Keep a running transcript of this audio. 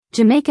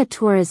Jamaica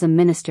Tourism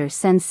Minister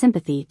sends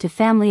sympathy to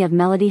family of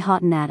Melody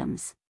Houghton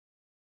Adams.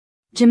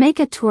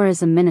 Jamaica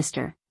Tourism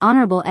Minister,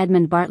 Honorable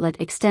Edmund Bartlett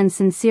extends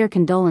sincere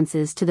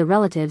condolences to the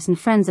relatives and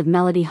friends of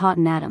Melody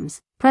Houghton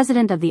Adams,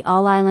 President of the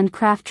All-Island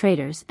Craft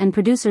Traders and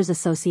Producers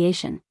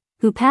Association,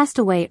 who passed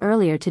away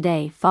earlier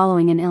today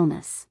following an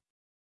illness.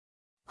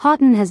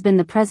 Houghton has been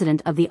the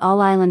president of the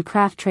All-Island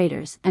Craft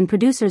Traders and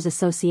Producers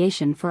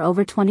Association for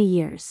over 20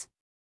 years.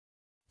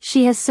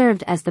 She has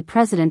served as the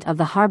president of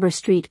the Harbor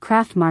Street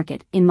Craft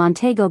Market in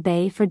Montego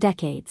Bay for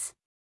decades.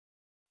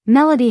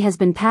 Melody has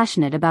been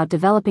passionate about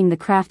developing the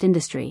craft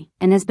industry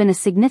and has been a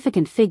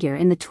significant figure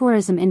in the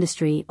tourism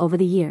industry over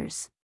the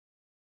years.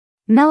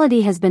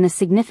 Melody has been a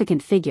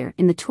significant figure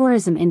in the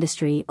tourism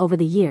industry over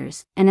the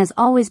years and has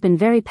always been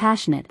very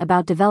passionate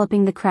about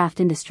developing the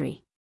craft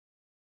industry.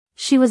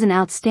 She was an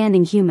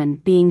outstanding human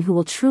being who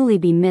will truly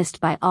be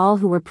missed by all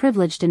who were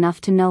privileged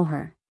enough to know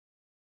her.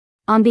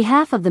 On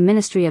behalf of the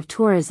Ministry of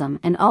Tourism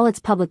and all its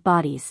public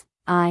bodies,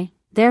 I,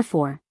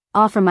 therefore,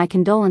 offer my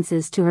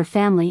condolences to her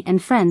family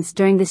and friends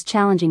during this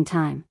challenging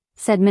time,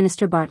 said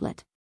Minister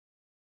Bartlett.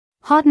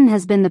 Houghton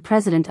has been the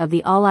president of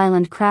the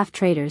All-Island Craft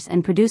Traders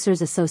and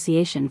Producers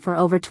Association for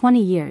over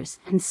 20 years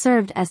and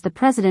served as the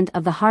president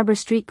of the Harbor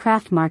Street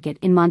Craft Market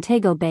in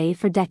Montego Bay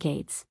for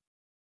decades.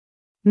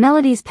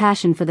 Melody's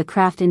passion for the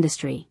craft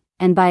industry,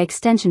 and by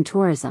extension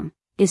tourism,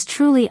 is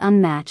truly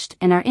unmatched,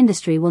 and our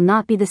industry will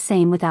not be the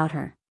same without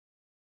her.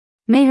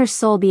 May her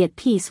soul be at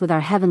peace with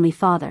our Heavenly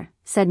Father,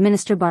 said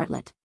Minister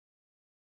Bartlett.